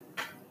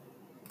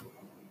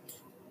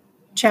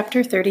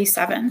Chapter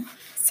 37.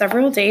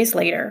 Several days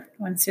later,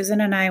 when Susan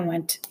and I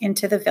went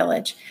into the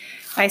village,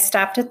 I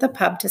stopped at the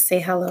pub to say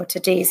hello to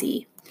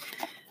Daisy.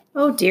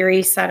 "Oh,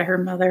 dearie," said her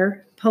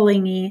mother,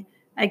 pulling me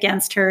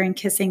against her and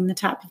kissing the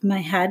top of my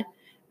head.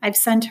 "I've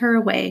sent her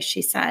away,"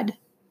 she said.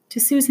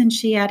 To Susan,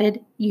 she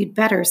added, "You'd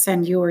better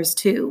send yours,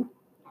 too."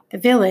 The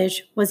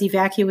village was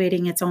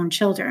evacuating its own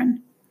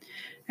children.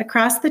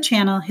 Across the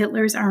channel,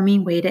 Hitler's army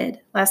waited,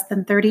 less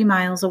than 30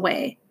 miles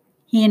away.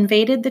 He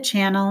invaded the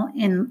channel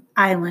in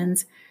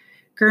islands,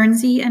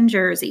 Guernsey and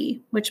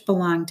Jersey, which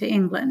belonged to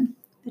England.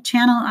 The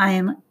Channel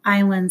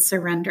Islands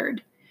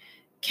surrendered.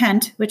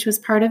 Kent, which was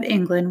part of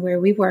England where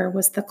we were,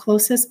 was the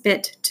closest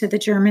bit to the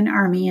German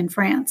army in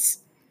France.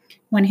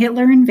 When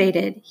Hitler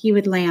invaded, he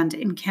would land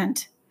in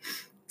Kent.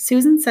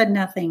 Susan said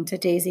nothing to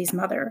Daisy's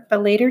mother,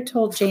 but later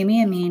told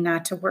Jamie and me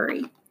not to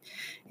worry.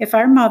 If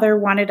our mother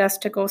wanted us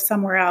to go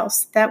somewhere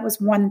else, that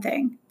was one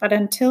thing, but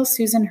until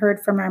Susan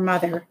heard from our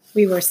mother,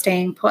 we were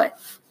staying put.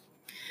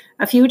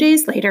 A few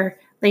days later,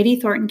 Lady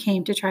Thornton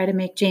came to try to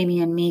make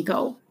Jamie and me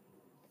go.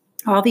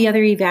 All the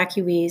other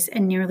evacuees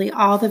and nearly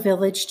all the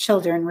village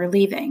children were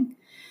leaving.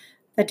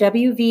 The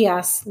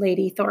WVS,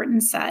 Lady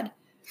Thornton said,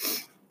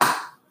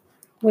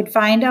 would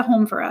find a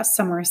home for us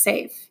somewhere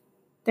safe.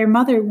 "Their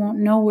mother won't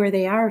know where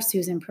they are,"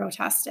 Susan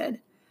protested.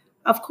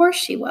 "Of course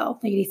she will,"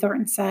 Lady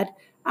Thornton said.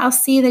 "I'll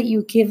see that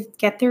you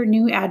get their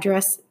new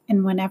address,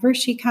 and whenever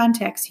she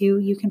contacts you,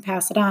 you can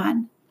pass it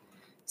on."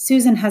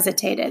 Susan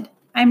hesitated.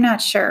 "I'm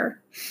not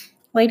sure."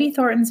 Lady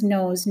Thornton's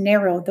nose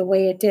narrowed the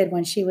way it did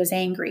when she was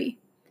angry.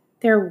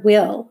 "There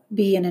will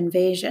be an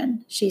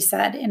invasion," she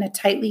said in a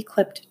tightly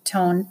clipped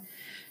tone.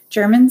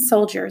 "German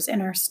soldiers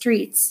in our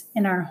streets,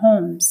 in our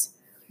homes,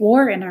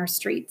 war in our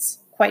streets,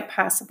 quite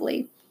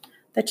possibly.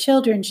 The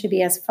children should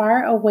be as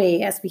far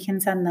away as we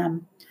can send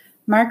them.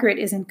 Margaret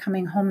isn't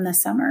coming home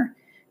this summer.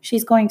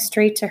 She's going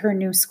straight to her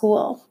new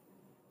school."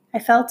 I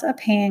felt a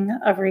pang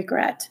of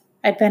regret.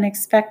 I'd been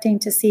expecting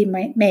to see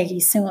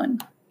Maggie soon.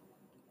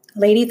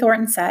 Lady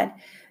Thornton said,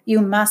 "You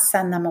must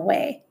send them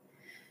away."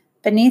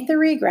 Beneath the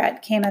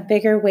regret came a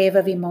bigger wave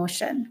of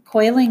emotion,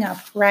 coiling up,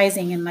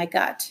 rising in my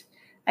gut.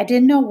 I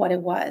didn't know what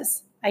it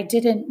was. I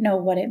didn't know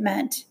what it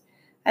meant.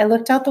 I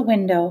looked out the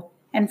window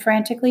and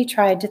frantically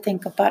tried to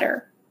think of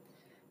butter.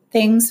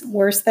 "Things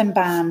worse than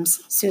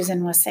bombs,"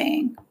 Susan was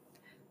saying.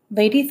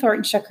 Lady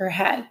Thornton shook her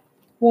head.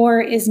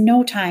 "War is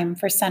no time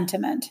for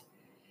sentiment."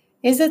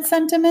 "Is it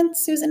sentiment?"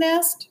 Susan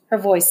asked. Her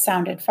voice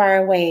sounded far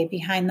away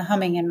behind the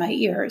humming in my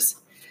ears.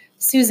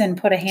 Susan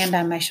put a hand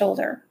on my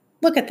shoulder.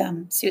 "Look at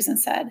them," Susan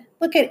said.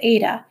 "Look at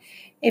Ada.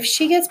 If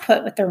she gets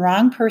put with the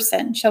wrong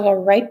person, she'll go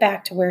right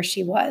back to where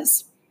she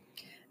was."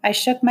 I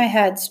shook my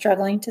head,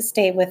 struggling to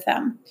stay with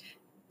them,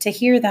 to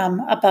hear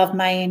them above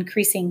my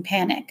increasing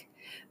panic.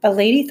 But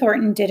Lady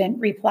Thornton didn't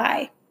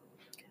reply.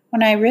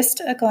 When I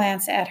risked a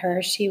glance at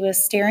her, she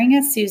was staring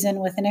at Susan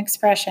with an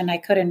expression I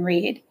couldn't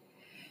read.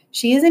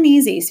 "She isn't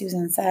easy,"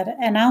 Susan said,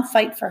 "and I'll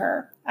fight for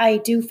her. I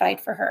do fight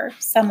for her.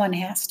 Someone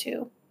has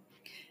to."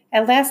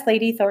 At last,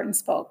 Lady Thornton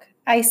spoke.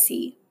 "I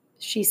see,"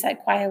 she said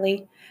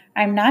quietly.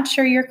 "I'm not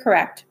sure you're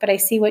correct, but I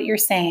see what you're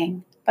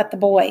saying. But the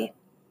boy."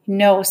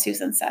 "No,"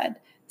 Susan said.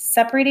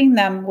 "Separating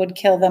them would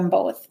kill them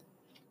both."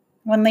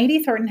 When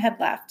Lady Thornton had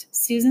left,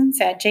 Susan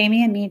sat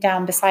Jamie and me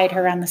down beside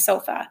her on the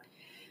sofa.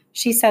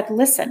 She said,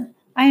 "Listen,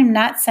 I am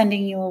not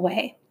sending you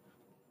away."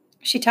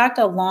 She talked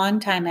a long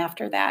time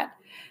after that.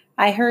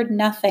 I heard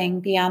nothing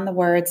beyond the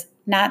words,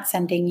 "not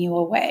sending you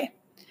away."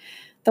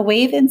 The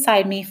wave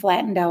inside me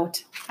flattened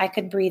out. I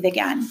could breathe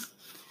again.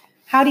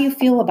 "How do you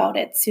feel about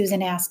it?"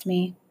 Susan asked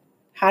me.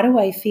 How do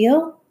I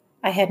feel?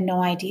 I had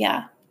no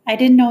idea. I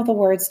didn't know the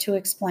words to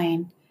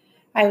explain.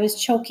 I was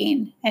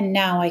choking, and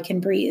now I can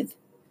breathe.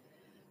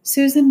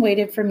 Susan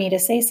waited for me to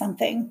say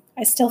something.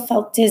 I still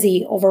felt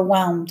dizzy,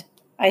 overwhelmed.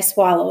 I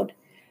swallowed.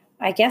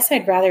 "I guess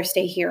I'd rather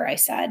stay here," I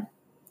said.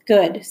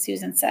 "Good,"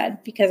 Susan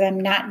said, "because I'm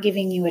not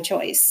giving you a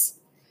choice."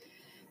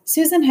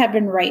 Susan had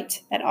been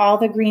right that all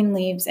the green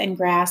leaves and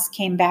grass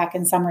came back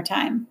in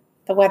summertime.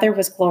 The weather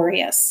was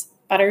glorious.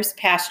 Butter's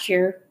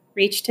pasture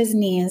reached his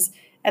knees,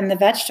 and the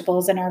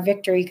vegetables in our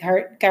victory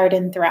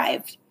garden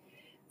thrived.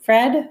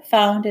 Fred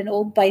found an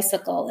old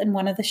bicycle in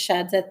one of the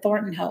sheds at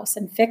Thornton House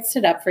and fixed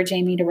it up for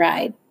Jamie to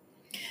ride.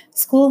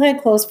 School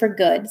had closed for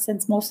good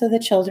since most of the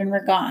children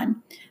were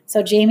gone,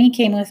 so Jamie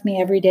came with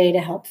me every day to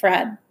help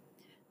Fred.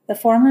 The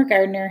former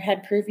gardener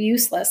had proved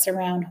useless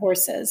around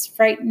horses,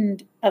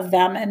 frightened of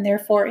them and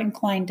therefore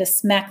inclined to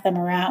smack them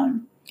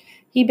around.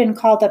 He'd been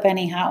called up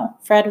anyhow.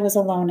 Fred was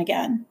alone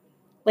again.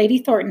 Lady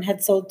Thornton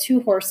had sold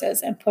 2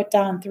 horses and put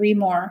down 3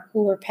 more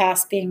who were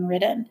past being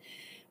ridden,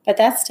 but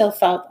that still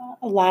left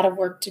a lot of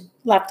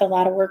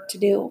work to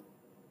do.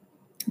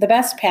 The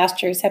best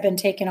pastures had been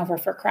taken over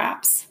for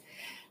crops.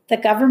 The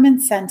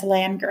government sent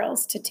land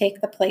girls to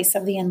take the place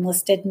of the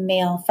enlisted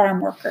male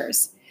farm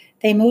workers.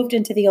 They moved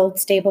into the old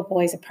stable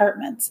boys'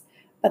 apartments,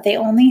 but they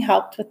only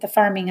helped with the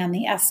farming on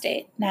the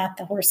estate, not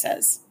the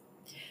horses.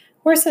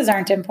 "Horses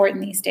aren't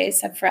important these days,"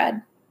 said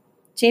Fred.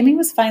 Jamie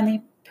was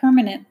finally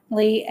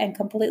permanently and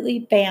completely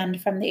banned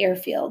from the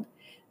airfield.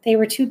 They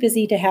were too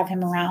busy to have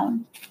him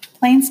around.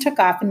 Planes took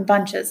off in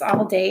bunches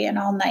all day and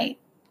all night.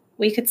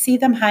 We could see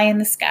them high in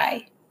the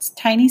sky,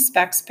 tiny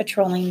specks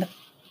patrolling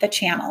the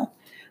channel,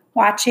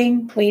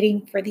 watching,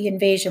 waiting for the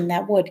invasion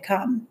that would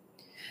come.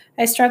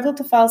 I struggled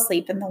to fall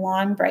asleep in the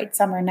long, bright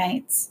summer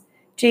nights.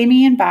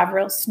 Jamie and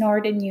Bovril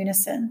snored in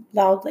unison,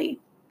 loudly.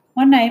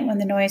 One night, when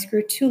the noise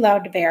grew too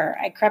loud to bear,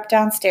 I crept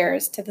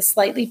downstairs to the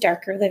slightly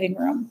darker living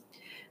room.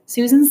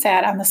 Susan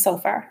sat on the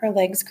sofa, her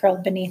legs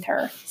curled beneath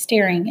her,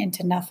 staring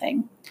into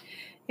nothing.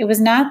 It was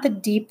not the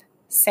deep,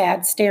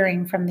 sad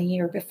staring from the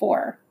year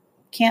before.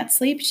 "Can't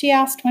sleep?" she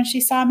asked when she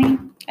saw me.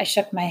 I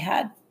shook my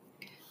head.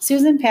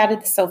 Susan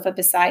patted the sofa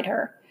beside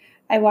her.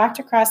 I walked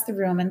across the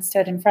room and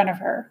stood in front of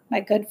her, my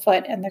good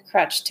foot and the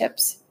crutch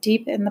tips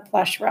deep in the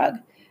plush rug,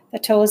 the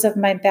toes of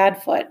my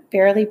bad foot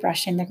barely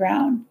brushing the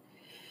ground.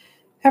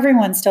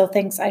 "Everyone still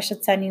thinks I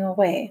should send you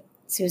away,"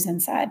 Susan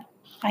said.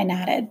 I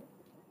nodded.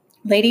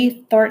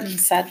 Lady Thornton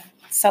said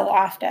so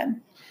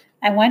often.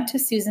 I went to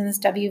Susan's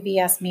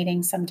WVS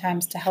meetings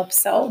sometimes to help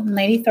sew, and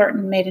Lady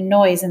Thornton made a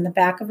noise in the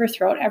back of her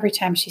throat every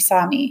time she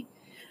saw me.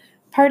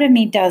 "Part of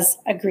me does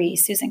agree,"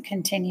 Susan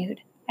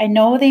continued. "I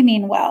know they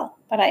mean well,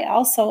 but I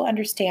also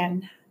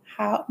understand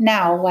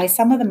now why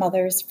some of the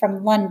mothers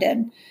from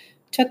London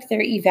took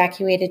their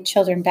evacuated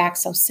children back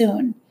so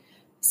soon.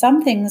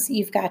 Some things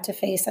you've got to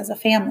face as a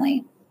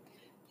family.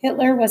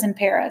 Hitler was in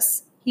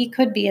Paris. He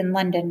could be in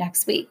London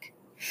next week."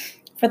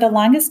 "For the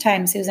longest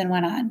time," Susan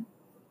went on,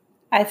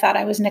 "I thought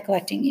I was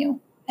neglecting you.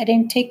 I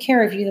didn't take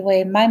care of you the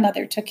way my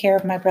mother took care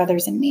of my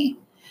brothers and me.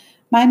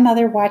 My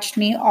mother watched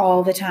me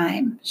all the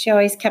time. She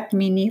always kept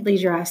me neatly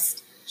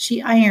dressed.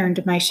 She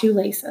ironed my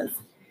shoelaces.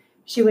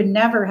 She would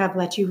never have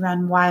let you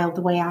run wild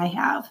the way I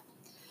have.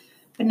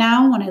 But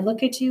now, when I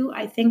look at you,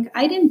 I think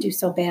I didn't do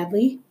so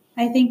badly.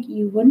 I think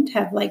you wouldn't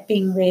have liked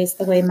being raised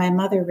the way my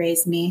mother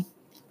raised me.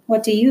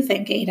 What do you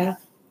think, Ada?"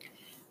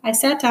 I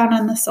sat down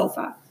on the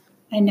sofa.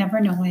 "I never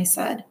know," I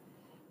said.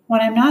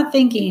 "When I'm not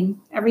thinking,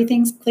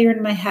 everything's clear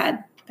in my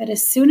head, but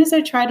as soon as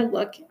I try to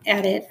look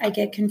at it, I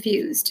get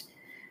confused."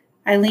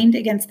 I leaned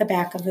against the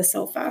back of the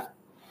sofa.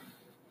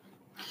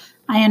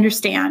 "I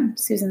understand,"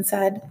 Susan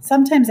said.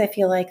 "Sometimes I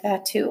feel like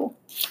that too."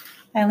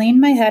 I leaned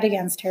my head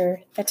against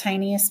her, the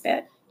tiniest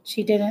bit.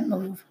 She didn't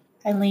move.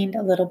 I leaned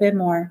a little bit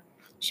more.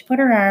 She put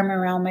her arm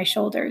around my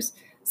shoulders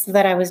so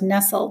that I was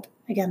nestled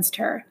against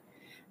her.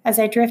 As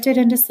I drifted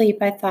into sleep,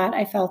 I thought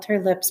I felt her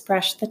lips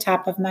brush the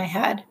top of my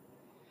head.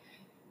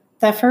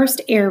 The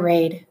first air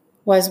raid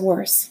was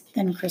worse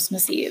than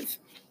Christmas Eve.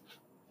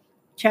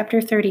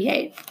 Chapter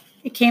 38.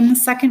 It came the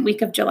second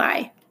week of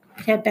July.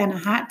 It had been a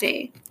hot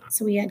day,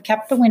 so we had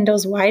kept the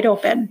windows wide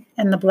open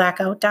and the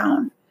blackout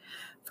down.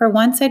 For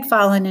once, I'd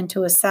fallen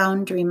into a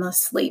sound, dreamless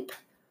sleep.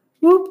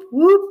 Whoop,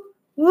 whoop,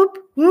 whoop,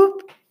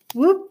 whoop,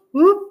 whoop,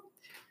 whoop.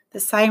 The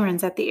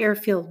sirens at the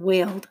airfield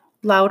wailed,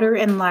 louder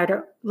and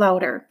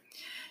louder.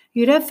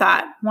 You'd have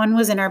thought one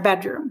was in our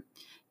bedroom.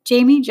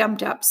 Jamie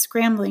jumped up,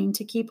 scrambling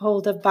to keep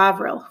hold of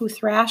Bovril, who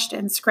thrashed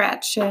and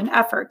scratched in an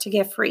effort to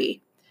get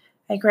free.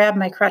 I grabbed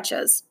my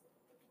crutches.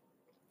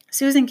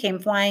 Susan came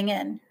flying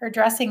in, her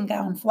dressing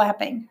gown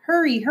flapping.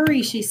 "Hurry,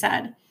 hurry," she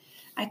said.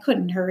 I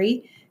couldn't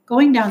hurry.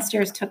 Going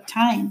downstairs took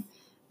time.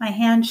 My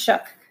hand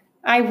shook.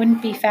 I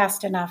wouldn't be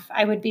fast enough.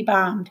 I would be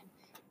bombed.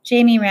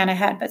 Jamie ran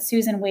ahead, but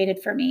Susan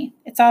waited for me.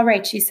 "It's all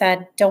right," she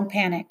said. "Don't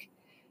panic."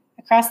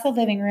 Across the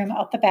living room,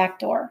 out the back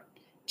door,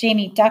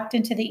 Jamie ducked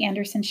into the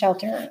Anderson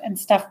shelter and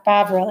stuffed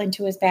Bovril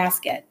into his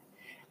basket.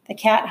 The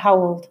cat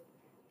howled.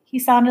 He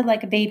sounded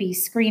like a baby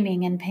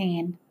screaming in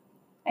pain.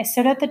 I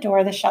stood at the door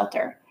of the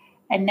shelter.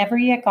 I'd never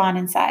yet gone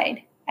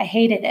inside. I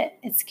hated it.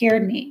 It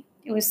scared me.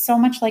 It was so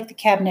much like the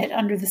cabinet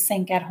under the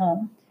sink at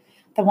home,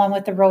 the one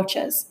with the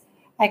roaches.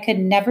 I could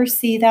never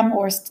see them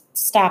or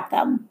stop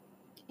them.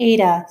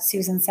 "Ada,"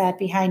 Susan said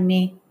behind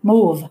me,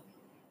 "move."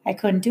 I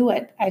couldn't do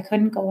it. I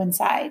couldn't go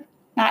inside.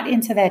 Not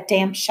into that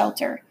damp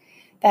shelter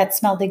that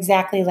smelled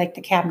exactly like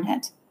the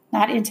cabinet.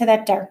 Not into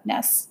that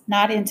darkness.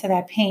 Not into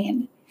that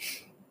pain.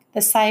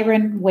 The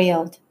siren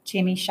wailed.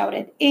 Jamie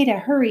shouted, "Ada,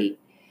 hurry."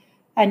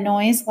 A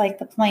noise like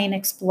the plane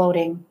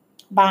exploding.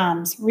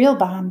 Bombs, real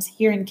bombs,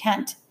 here in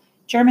Kent.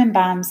 German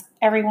bombs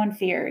everyone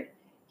feared.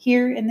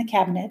 Here in the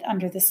cabinet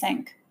under the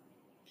sink.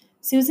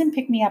 Susan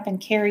picked me up and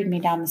carried me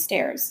down the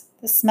stairs.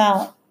 The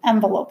smell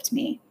enveloped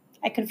me.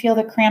 I could feel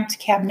the cramped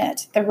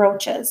cabinet, the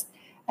roaches.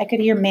 I could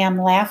hear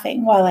Ma'am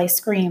laughing while I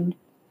screamed.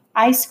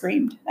 I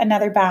screamed.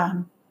 Another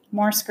bomb.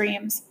 More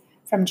screams.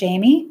 From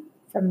Jamie?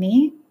 From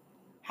me?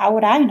 How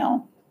would I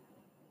know?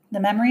 The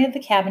memory of the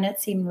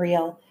cabinet seemed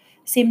real,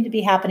 seemed to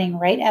be happening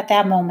right at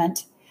that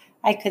moment.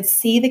 I could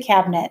see the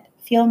cabinet,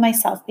 feel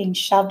myself being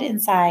shoved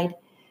inside.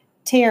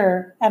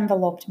 Terror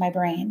enveloped my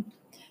brain.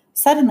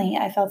 Suddenly,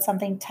 I felt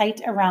something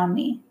tight around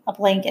me, a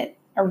blanket,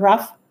 a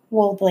rough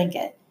wool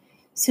blanket.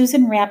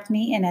 Susan wrapped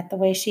me in it the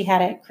way she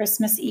had it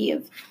Christmas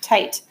Eve,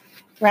 tight,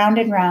 round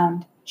and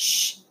round.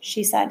 "Shh,"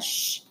 she said,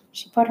 "shh."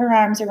 She put her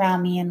arms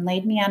around me and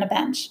laid me on a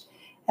bench,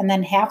 and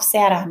then half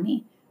sat on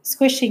me,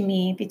 squishing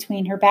me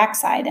between her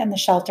backside and the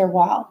shelter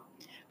wall.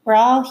 "We're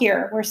all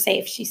here. We're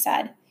safe," she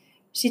said.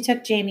 She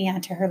took Jamie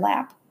onto her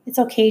lap. It's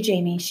okay,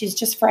 Jamie. She's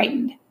just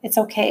frightened. It's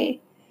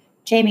okay.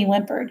 Jamie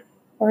whimpered.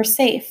 We're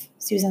safe,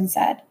 Susan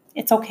said.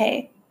 It's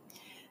okay.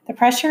 The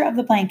pressure of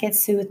the blanket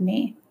soothed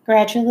me.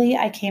 Gradually,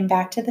 I came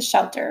back to the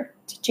shelter,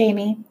 to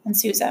Jamie and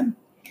Susan.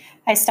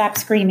 I stopped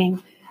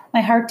screaming.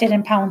 My heart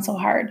didn't pound so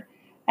hard.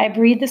 I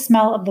breathed the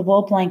smell of the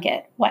wool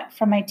blanket, wet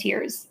from my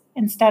tears,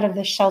 instead of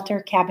the shelter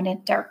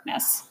cabinet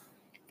darkness.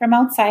 From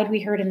outside,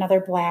 we heard another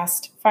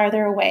blast,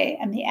 farther away,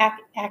 and the ack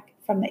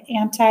from the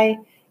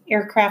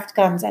anti-aircraft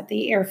guns at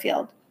the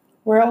airfield.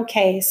 We're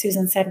okay,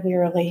 Susan said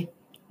wearily.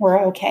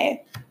 We're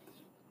okay.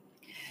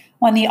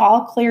 When the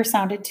all clear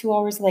sounded 2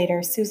 hours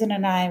later, Susan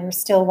and I were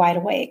still wide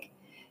awake.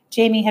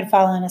 Jamie had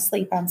fallen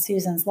asleep on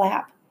Susan's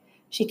lap.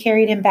 She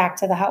carried him back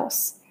to the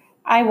house.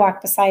 I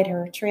walked beside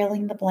her,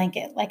 trailing the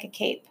blanket like a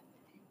cape.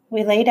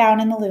 We lay down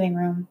in the living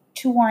room,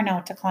 too worn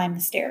out to climb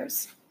the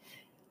stairs.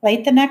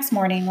 Late the next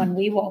morning, when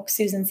we woke,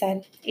 Susan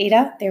said,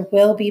 Ada, there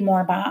will be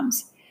more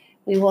bombs.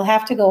 We will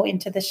have to go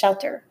into the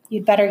shelter.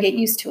 You'd better get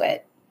used to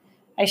it.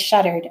 I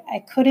shuddered. I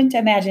couldn't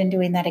imagine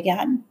doing that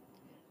again.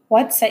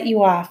 What set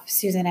you off?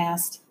 Susan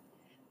asked.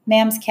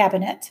 Ma'am's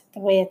cabinet, the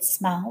way it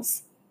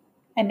smells.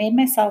 I made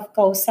myself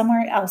go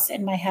somewhere else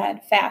in my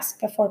head fast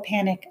before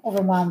panic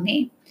overwhelmed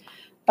me.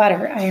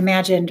 Butter, I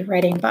imagined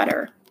writing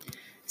butter.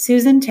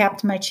 Susan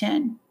tapped my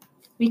chin.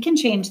 We can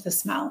change the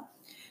smell.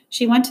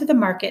 She went to the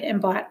market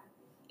and bought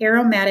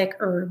aromatic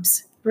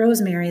herbs,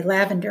 rosemary,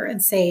 lavender,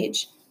 and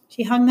sage.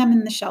 She hung them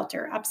in the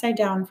shelter, upside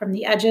down from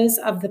the edges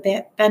of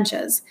the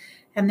benches,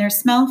 and their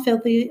smell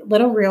filled the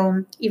little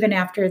room even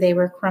after they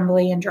were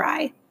crumbly and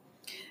dry.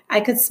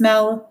 I couldn't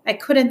smell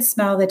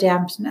the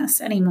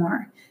dampness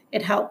anymore.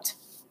 It helped.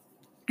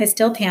 I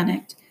still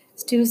panicked.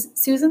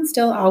 Susan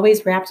still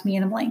always wrapped me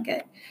in a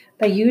blanket,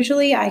 but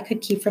usually I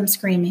could keep from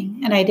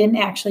screaming, and I didn't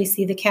actually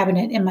see the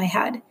cabinet in my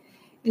head.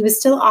 It was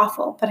still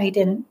awful, but I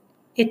didn't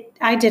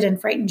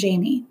frighten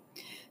Jamie.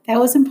 That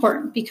was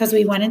important because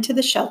we went into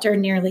the shelter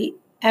nearly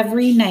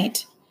every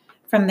night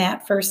from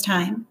that first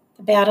time.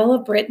 The Battle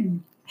of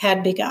Britain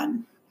had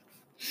begun.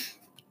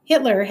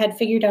 Hitler had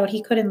figured out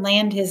he couldn't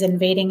land his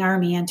invading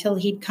army until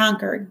he'd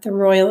conquered the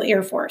Royal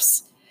Air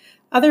Force.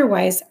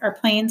 Otherwise, our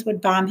planes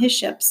would bomb his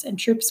ships and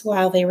troops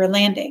while they were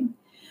landing.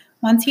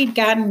 Once he'd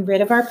gotten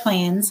rid of our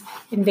planes,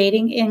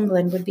 invading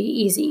England would be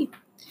easy.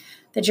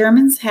 The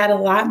Germans had a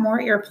lot more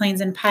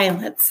airplanes and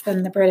pilots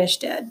than the British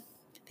did.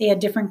 They had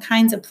different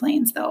kinds of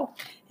planes, though,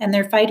 and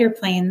their fighter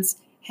planes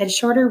had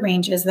shorter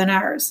ranges than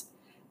ours.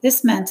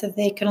 This meant that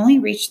they could only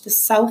reach the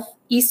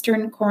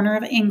southeastern corner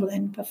of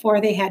England before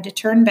they had to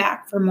turn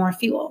back for more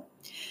fuel.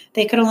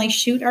 They could only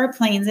shoot our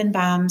planes and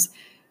bombs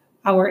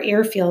our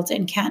airfields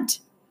in Kent.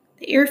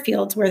 The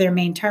airfields were their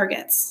main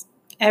targets.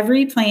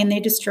 Every plane they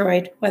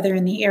destroyed, whether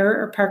in the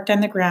air or parked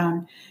on the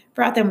ground,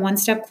 brought them one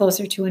step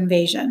closer to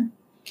invasion.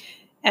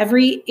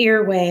 Every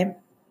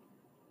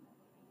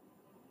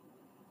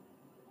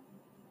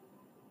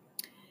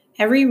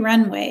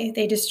runway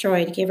they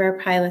destroyed gave our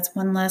pilots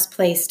one less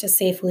place to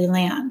safely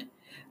land.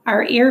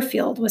 Our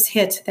airfield was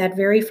hit that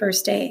very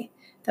first day.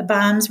 The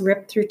bombs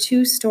ripped through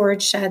 2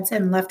 storage sheds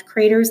and left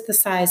craters the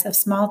size of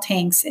small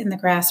tanks in the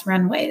grass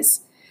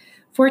runways.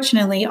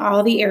 Fortunately,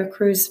 all the air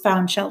crews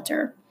found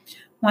shelter.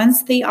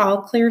 Once the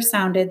all clear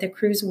sounded, the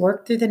crews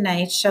worked through the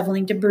night,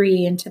 shoveling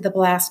debris into the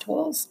blast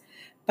holes.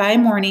 By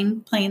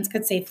morning, planes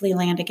could safely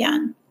land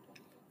again.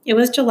 It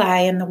was July,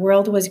 and the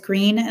world was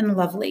green and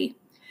lovely.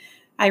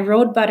 I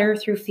rode butter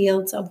through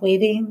fields of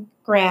waving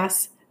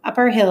grass up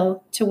our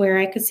hill to where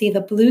I could see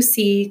the blue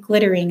sea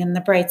glittering in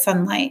the bright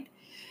sunlight.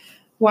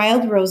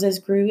 Wild roses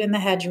grew in the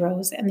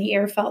hedgerows, and the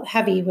air felt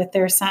heavy with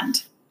their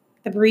scent.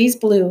 The breeze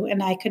blew,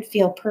 and I could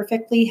feel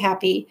perfectly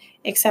happy,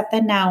 except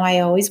that now I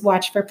always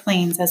watched for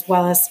planes as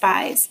well as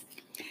spies.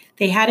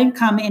 They hadn't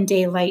come in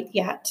daylight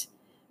yet,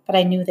 but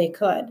I knew they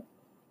could.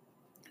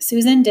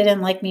 Susan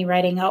didn't like me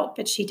riding out,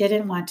 but she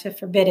didn't want to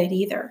forbid it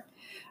either.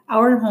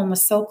 Our home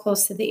was so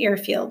close to the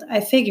airfield,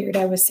 I figured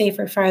I was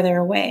safer farther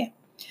away.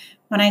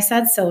 When I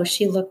said so,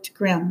 she looked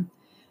grim.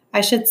 I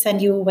should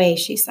send you away,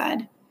 she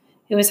said.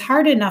 It was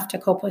hard enough to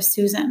cope with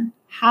Susan.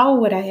 How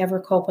would I ever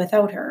cope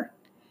without her?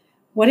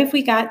 What if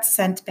we got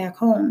sent back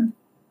home?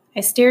 I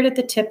stared at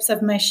the tips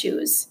of my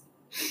shoes.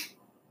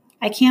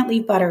 I can't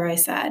leave butter, I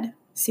said.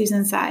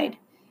 Susan sighed.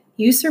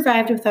 You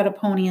survived without a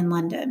pony in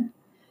London.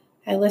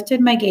 I lifted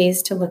my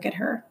gaze to look at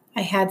her.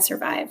 I had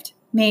survived.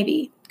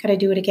 Maybe. Could I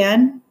do it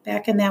again?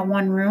 Back in that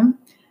one room?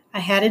 I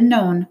hadn't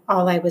known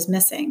all I was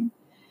missing.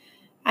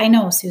 I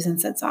know, Susan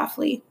said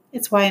softly.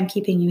 It's why I'm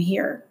keeping you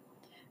here.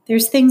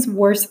 There's things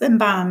worse than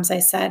bombs, I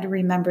said,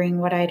 remembering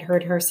what I'd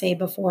heard her say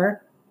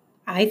before.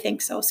 I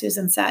think so,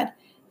 Susan said.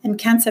 And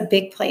Kent's a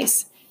big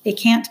place. They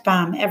can't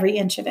bomb every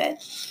inch of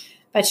it.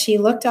 But she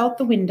looked out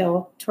the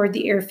window toward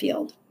the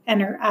airfield,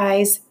 and her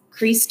eyes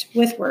creased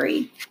with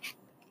worry.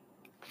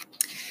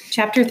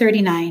 Chapter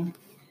 39.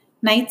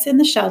 Nights in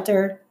the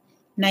shelter,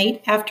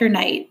 night after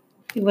night.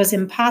 It was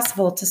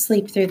impossible to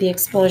sleep through the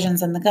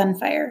explosions and the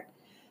gunfire.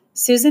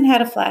 Susan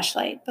had a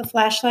flashlight, but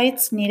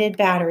flashlights needed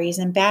batteries,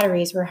 and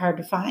batteries were hard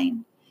to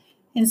find.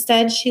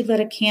 Instead, she lit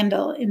a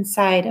candle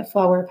inside a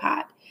flower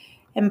pot.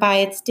 and by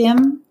its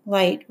dim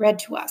light read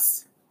to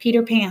us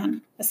Peter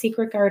Pan, A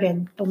Secret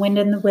Garden, The Wind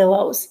in the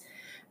Willows.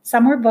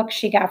 Some were books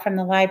she got from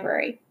the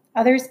library.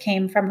 Others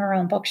came from her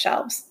own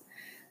bookshelves.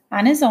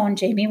 On his own,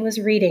 Jamie was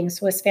reading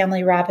Swiss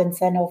Family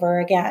Robinson over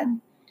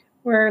again.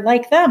 "We're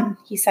like them,"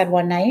 he said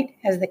one night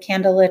as the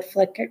candlelight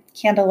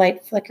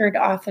flickered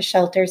off the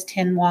shelter's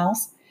tin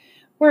walls.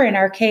 "We're in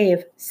our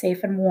cave,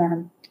 safe and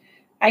warm."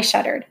 I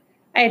shuddered.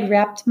 I had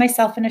wrapped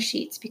myself in a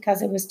sheet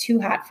because it was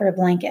too hot for a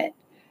blanket.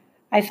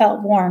 I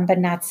felt warm but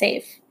not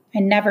safe. I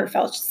never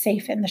felt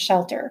safe in the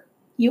shelter.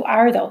 "You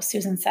are, though,"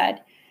 Susan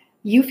said.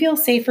 "You feel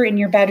safer in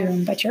your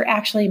bedroom, but you're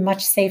actually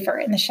much safer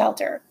in the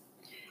shelter."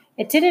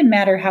 It didn't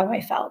matter how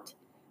I felt.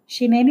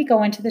 She made me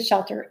go into the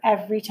shelter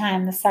every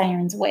time the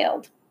sirens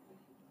wailed.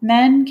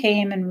 Men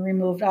came and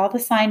removed all the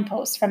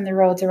signposts from the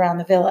roads around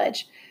the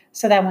village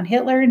so that when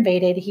Hitler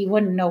invaded, he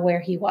wouldn't know where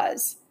he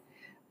was.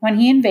 When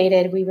he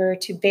invaded, we were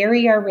to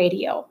bury our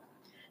radio.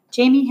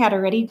 Jamie had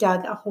already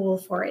dug a hole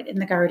for it in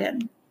the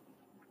garden.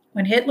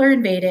 When Hitler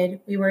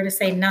invaded, we were to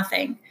say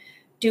nothing,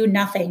 do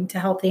nothing to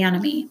help the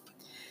enemy.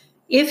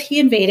 If he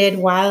invaded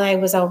while I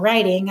was out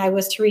riding, I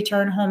was to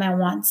return home at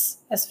once,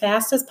 as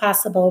fast as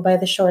possible by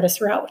the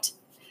shortest route.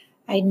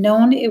 I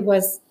know it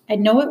was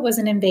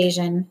an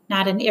invasion,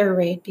 not an air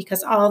raid,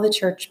 because all the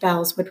church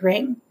bells would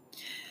ring.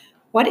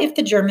 "What if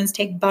the Germans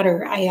take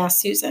butter?" I asked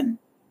Susan.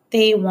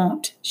 "They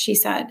won't," she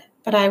said,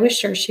 but I was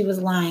sure she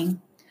was lying.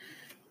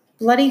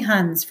 "Bloody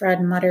Huns,"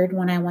 Fred muttered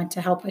when I went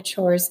to help with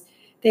chores.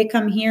 "They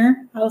come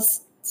here, I'll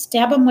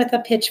stab 'em with a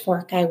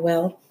pitchfork, I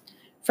will."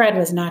 Fred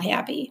was not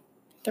happy.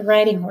 The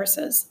riding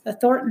horses, the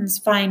Thorntons'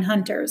 fine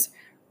hunters,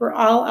 were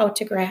all out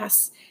to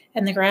grass,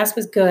 and the grass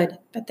was good,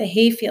 but the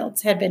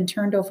hayfields had been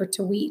turned over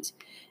to wheat,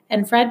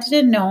 and Fred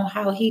didn't know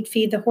how he'd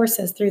feed the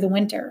horses through the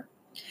winter.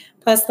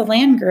 Plus, the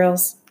land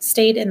girls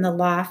staying in the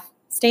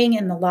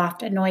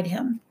loft annoyed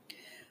him.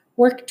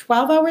 "Work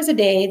 12 hours a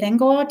day, then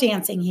go out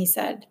dancing," he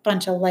said.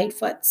 "Bunch of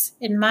lightfoots.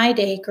 In my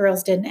day,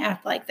 girls didn't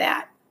act like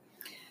that."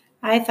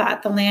 I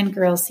thought the land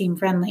girls seemed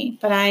friendly,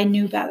 but I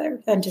knew better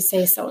than to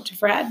say so to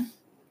Fred.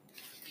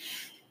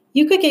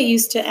 You could get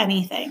used to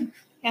anything.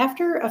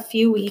 After a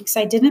few weeks,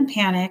 I didn't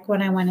panic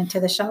when I went into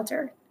the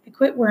shelter. I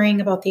quit worrying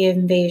about the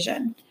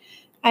invasion.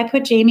 I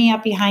put Jamie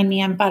up behind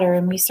me on butter,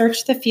 and we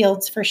searched the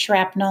fields for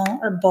shrapnel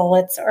or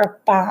bullets or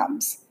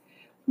bombs.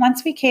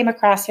 Once we came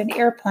across an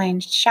airplane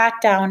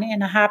shot down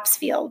in a hops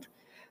field.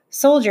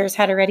 Soldiers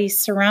had already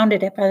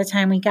surrounded it by the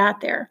time we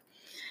got there,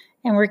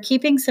 and were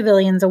keeping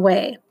civilians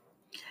away.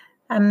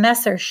 "A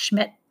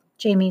Messerschmitt,"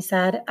 Jamie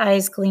said,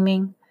 eyes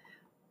gleaming.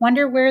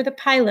 "Wonder where the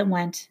pilot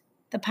went."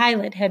 The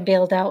pilot had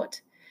bailed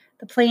out.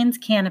 The plane's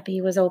canopy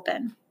was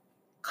open.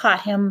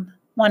 "Caught him,"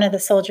 one of the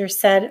soldiers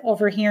said,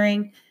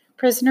 overhearing.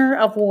 "Prisoner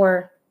of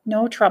war,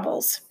 no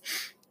troubles."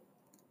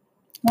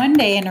 One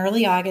day in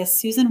early August,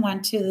 Susan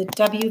went to the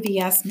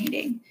WVS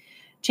meeting.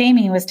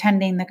 Jamie was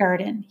tending the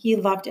garden. He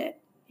loved it,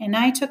 and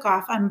I took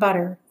off on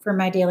butter for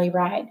my daily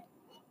ride.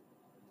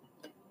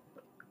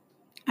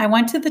 I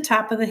went to the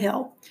top of the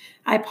hill.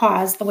 I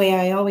paused, the way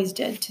I always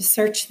did, to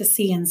search the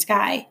sea and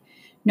sky.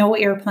 No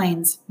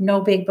airplanes, no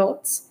big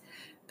boats.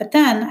 But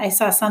then I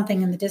saw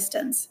something in the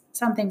distance,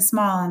 something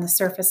small on the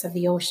surface of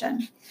the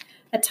ocean.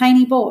 A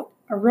tiny boat,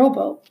 a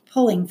rowboat,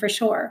 pulling for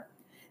shore.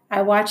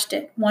 I watched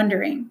it,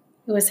 wondering.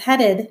 It was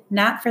headed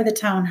not for the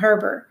town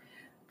harbor,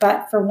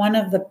 but for one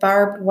of the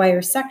barbed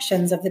wire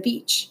sections of the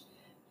beach.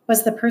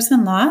 Was the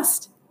person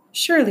lost?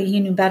 Surely he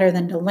knew better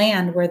than to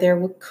land where there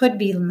could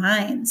be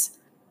mines.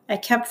 I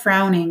kept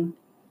frowning.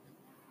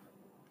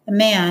 The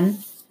man,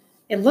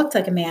 it looked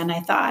like a man, I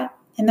thought,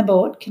 in the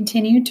boat,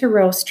 continued to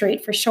row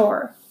straight for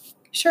shore.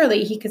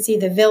 Surely he could see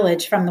the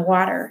village from the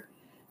water.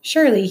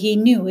 Surely he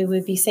knew it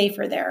would be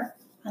safer there.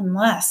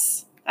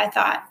 Unless, I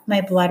thought,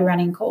 my blood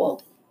running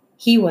cold,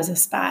 he was a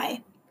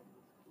spy.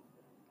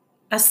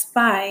 A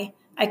spy?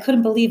 I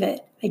couldn't believe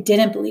it. I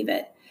didn't believe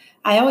it.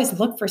 I always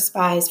looked for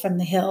spies from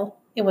the hill.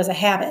 It was a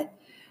habit.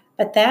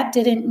 But that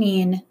didn't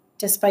mean,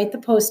 despite the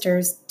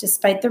posters,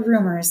 despite the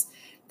rumors,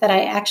 that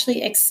I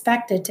actually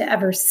expected to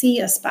ever see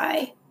a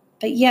spy.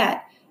 But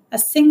yet, a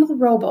single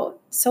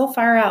rowboat so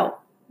far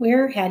out,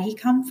 where had he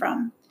come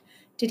from?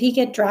 Did he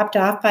get dropped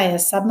off by a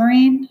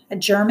submarine, a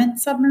German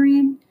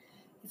submarine?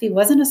 If he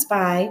wasn't a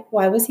spy,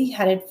 why was he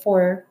headed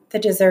for the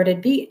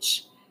deserted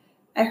beach?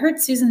 I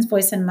heard Susan's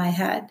voice in my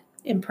head.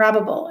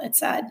 Improbable, it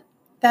said.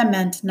 That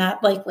meant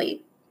not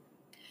likely.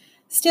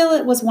 Still,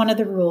 it was one of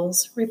the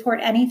rules. Report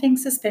anything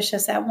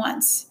suspicious at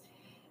once.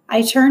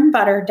 I turned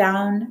butter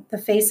down the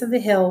face of the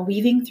hill,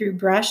 weaving through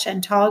brush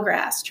and tall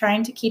grass,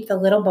 trying to keep the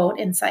little boat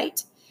in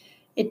sight.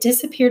 It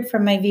disappeared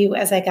from my view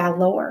as I got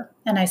lower,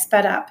 and I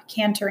sped up,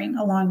 cantering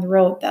along the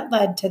road that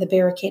led to the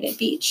barricaded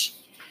beach.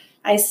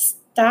 I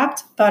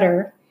stopped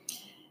butter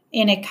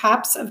in a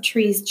copse of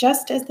trees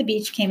just as the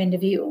beach came into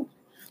view.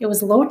 It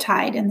was low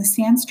tide, and the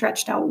sand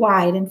stretched out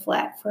wide and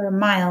flat for a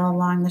mile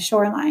along the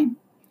shoreline.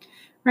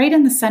 Right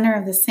in the center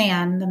of the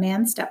sand, the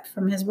man stepped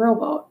from his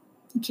rowboat.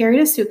 He carried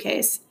a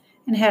suitcase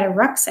and had a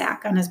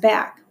rucksack on his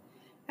back.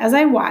 As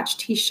I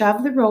watched, he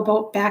shoved the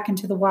rowboat back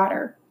into the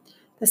water.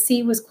 The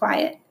sea was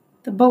quiet.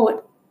 The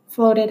boat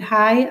floated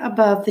high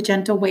above the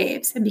gentle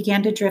waves and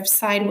began to drift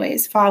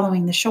sideways,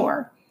 following the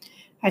shore.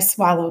 I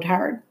swallowed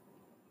hard.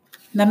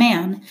 The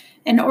man,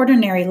 an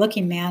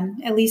ordinary-looking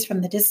man, at least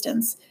from the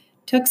distance,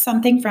 took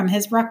something from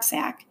his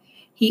rucksack.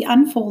 He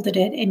unfolded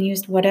it and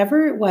used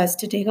whatever it was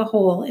to dig a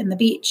hole in the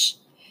beach.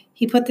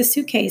 He put the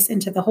suitcase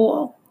into the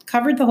hole,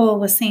 covered the hole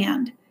with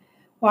sand,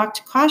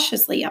 walked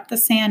cautiously up the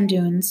sand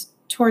dunes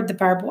toward the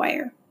barbed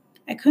wire.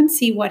 I couldn't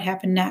see what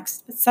happened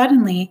next, but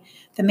suddenly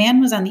the man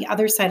was on the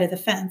other side of the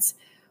fence,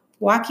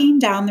 walking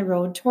down the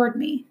road toward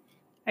me.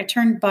 I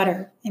turned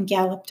butter and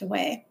galloped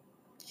away.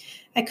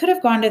 I could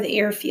have gone to the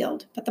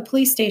airfield, but the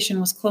police station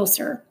was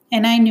closer,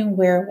 and I knew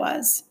where it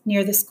was,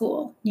 near the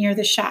school, near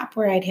the shop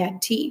where I'd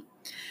had tea.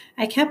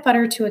 I kept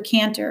Butter to a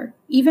canter,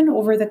 even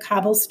over the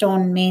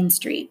cobblestone Main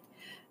Street.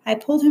 I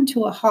pulled him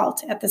to a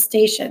halt at the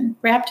station,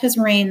 wrapped his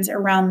reins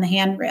around the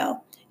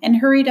handrail, and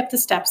hurried up the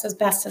steps as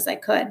best as I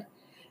could.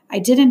 I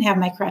didn't have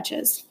my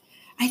crutches.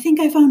 "I think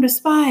I found a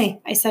spy,"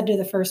 I said to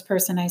the first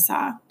person I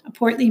saw, a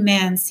portly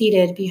man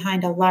seated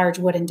behind a large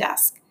wooden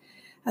desk.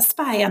 "A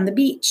spy on the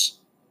beach."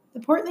 The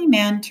portly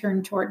man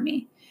turned toward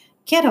me.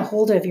 "Get a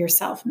hold of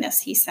yourself,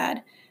 miss," he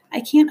said. "I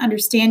can't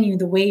understand you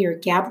the way you're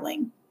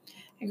gabbling."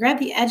 I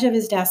grabbed the edge of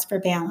his desk for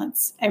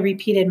balance. I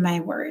repeated my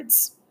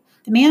words.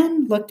 The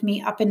man looked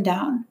me up and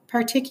down,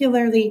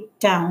 particularly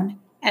down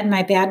at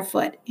my bad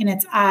foot in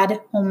its odd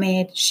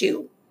homemade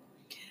shoe.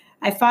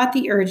 I fought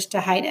the urge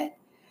to hide it.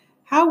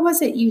 "How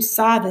was it you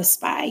saw this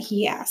spy?"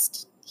 he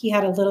asked. He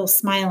had a little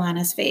smile on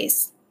his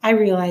face. I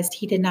realized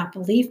he did not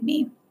believe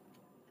me.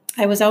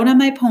 "I was out on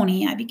my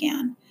pony," I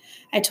began.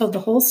 I told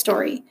the whole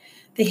story.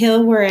 The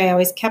hill where I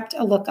always kept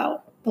a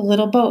lookout, the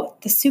little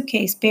boat, the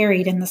suitcase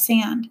buried in the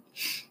sand.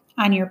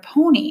 "On your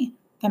pony,"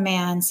 the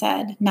man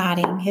said,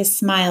 nodding, his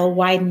smile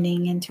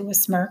widening into a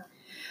smirk.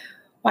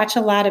 "Watch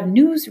a lot of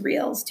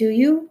newsreels, do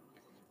you?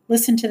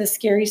 Listen to the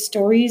scary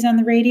stories on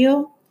the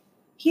radio?"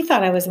 He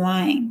thought I was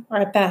lying, or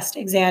at best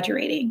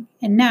exaggerating,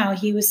 and now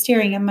he was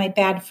staring at my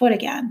bad foot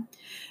again.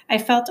 I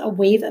felt a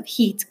wave of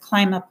heat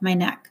climb up my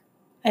neck.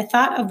 I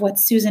thought of what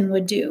Susan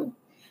would do.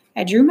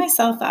 I drew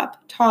myself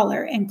up,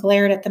 taller, and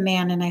glared at the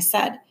man, and I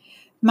said,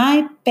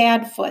 "My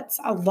bad foot's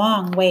a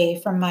long way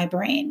from my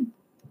brain."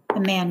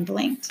 The man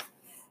blinked.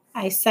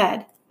 I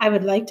said, "I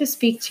would like to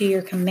speak to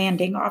your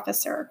commanding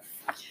officer.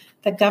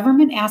 The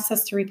government asks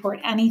us to report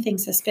anything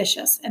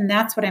suspicious, and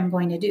that's what I'm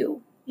going to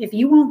do. If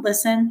you won't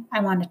listen, I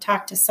want to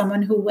talk to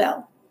someone who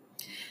will."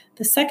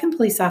 The second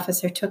police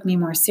officer took me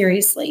more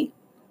seriously.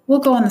 "We'll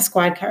go in the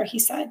squad car," he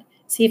said.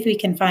 "See if we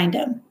can find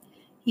him."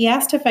 He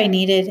asked if I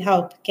needed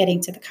help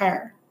getting to the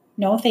car.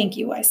 "No, thank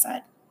you," I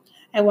said.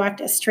 I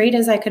walked as straight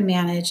as I could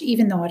manage,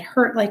 even though it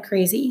hurt like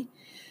crazy.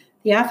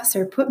 The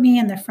officer put me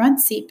in the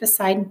front seat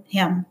beside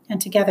him, and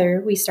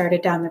together we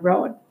started down the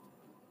road.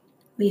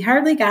 We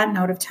hardly gotten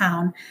out of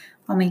town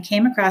when we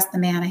came across the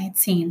man I had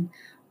seen,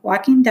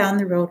 walking down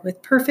the road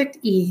with perfect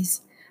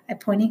ease. I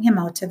pointed him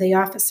out to the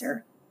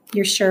officer.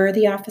 "You're sure?"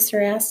 the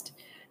officer asked.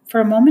 For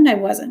a moment I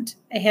wasn't.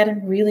 I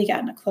hadn't really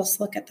gotten a close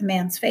look at the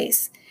man's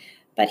face,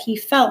 but he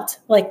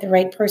felt like the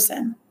right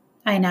person.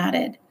 I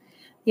nodded.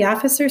 The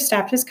officer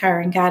stopped his car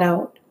and got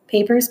out.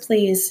 "Papers,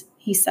 please,"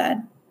 he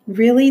said.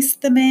 "Really?"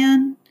 said the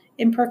man,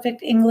 in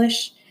perfect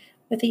English,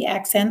 with the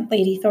accent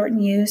Lady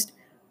Thornton used.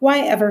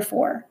 "Why ever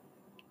for?"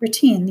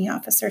 "Routine," the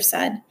officer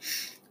said.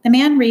 The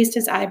man raised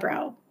his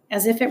eyebrow,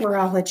 as if it were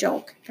all a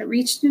joke, but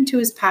reached into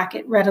his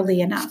pocket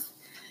readily enough.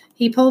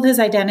 He pulled his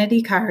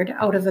identity card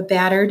out of a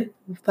battered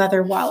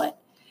leather wallet.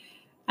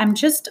 "I'm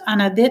just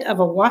on a bit of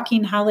a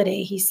walking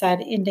holiday," he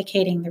said,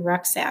 indicating the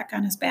rucksack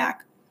on his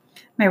back.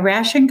 "My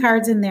ration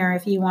card's in there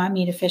if you want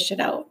me to fish it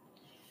out."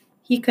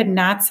 He could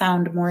not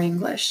sound more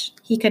English.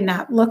 He could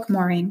not look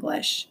more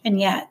English. And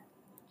yet,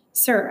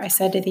 "Sir," I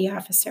said to the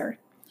officer.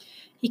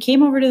 He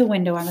came over to the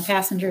window on the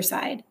passenger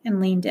side and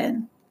leaned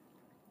in.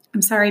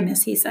 "I'm sorry,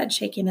 miss," he said,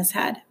 shaking his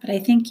head, "but I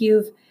think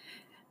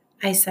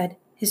I said,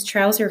 "His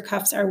trouser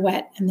cuffs are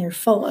wet and they're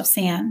full of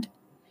sand."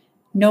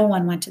 No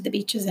one went to the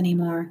beaches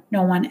anymore.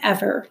 No one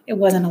ever. It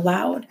wasn't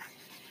allowed.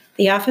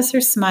 The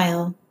officer's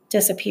smile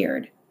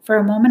disappeared. For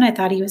a moment, I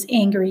thought he was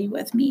angry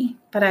with me,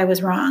 but I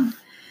was wrong.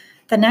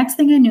 The next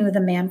thing I knew, the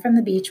man from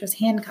the beach was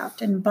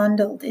handcuffed and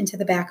bundled into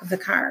the back of the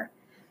car.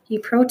 He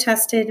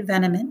protested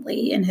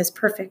vehemently in his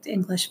perfect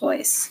English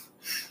voice.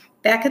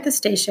 Back at the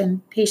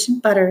station,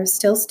 patient Butter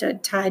still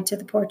stood tied to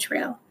the porch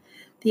rail.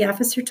 The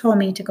officer told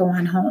me to go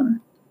on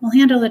home. "We'll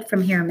handle it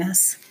from here,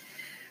 miss."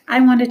 I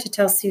wanted to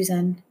tell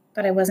Susan,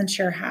 but I wasn't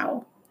sure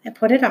how. I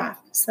put it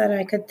off so that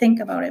I could think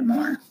about it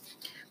more.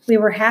 We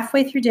were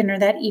halfway through dinner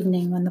that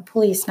evening when the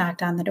police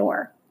knocked on the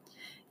door.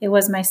 It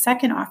was my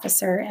second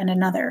officer and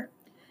another.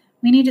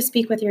 "We need to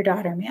speak with your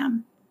daughter,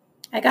 ma'am."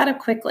 I got up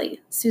quickly.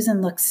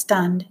 Susan looked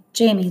stunned.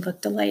 Jamie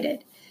looked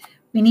delighted.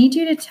 "We need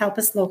you to help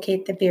us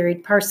locate the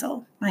buried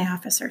parcel," my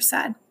officer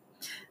said.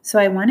 So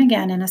I went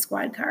again in a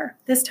squad car,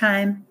 this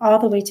time all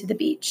the way to the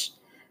beach.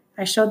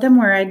 I showed them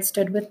where I'd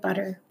stood with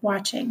Butter,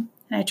 watching,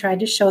 and I tried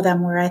to show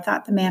them where I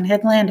thought the man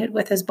had landed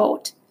with his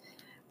boat.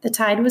 The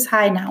tide was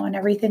high now, and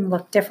everything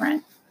looked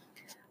different.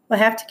 We'll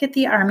have to get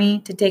the army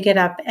to dig it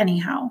up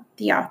anyhow,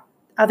 the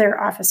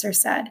other officer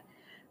said.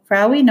 For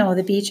all we know,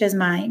 the beach is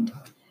mined.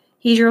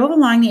 He drove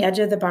along the edge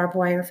of the barbed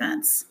wire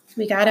fence.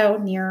 We got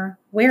out near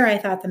where I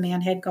thought the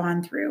man had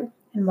gone through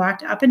and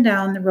walked up and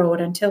down the road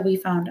until we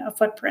found a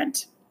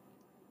footprint.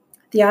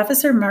 The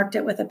officer marked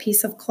it with a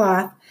piece of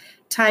cloth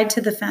tied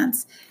to the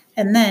fence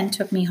and then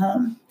took me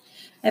home.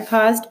 I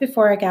paused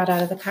before I got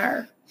out of the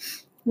car.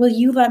 Will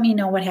you let me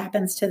know what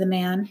happens to the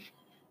man?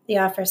 The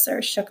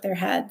officers shook their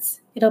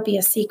heads. It'll be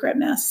a secret,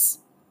 miss.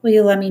 Will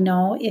you let me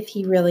know if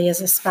he really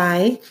is a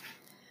spy?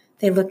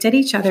 They looked at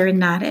each other and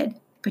nodded.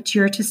 But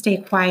you're to stay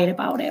quiet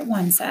about it,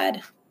 one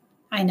said.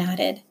 I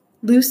nodded.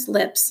 Loose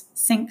lips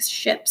sink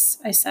ships,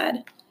 I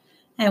said.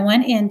 I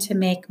went in to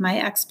make my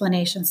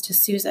explanations to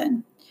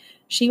Susan.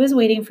 She was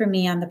waiting for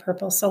me on the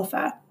purple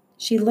sofa.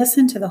 She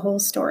listened to the whole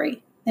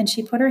story. Then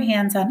she put her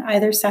hands on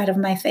either side of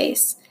my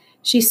face.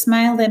 She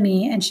smiled at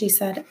me and she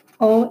said,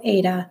 Oh,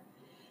 Ada,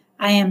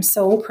 I am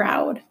so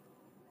proud.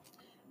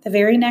 The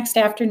very next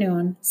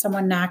afternoon,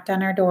 someone knocked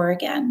on our door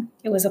again.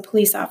 It was a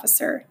police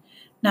officer.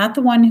 Not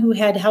the one who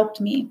had helped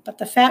me, but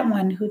the fat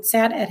one who'd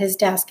sat at his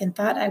desk and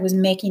thought I was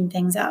making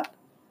things up.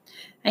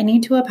 I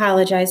need to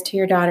apologize to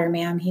your daughter,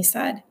 ma'am, he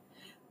said.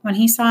 When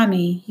he saw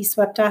me, he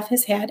swept off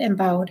his hat and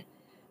bowed.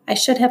 I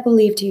should have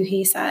believed you,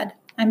 he said.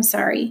 I'm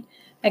sorry.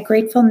 A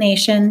grateful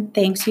nation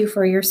thanks you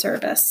for your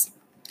service.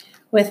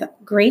 With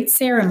great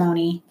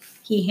ceremony,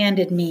 he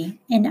handed me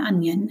an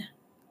onion.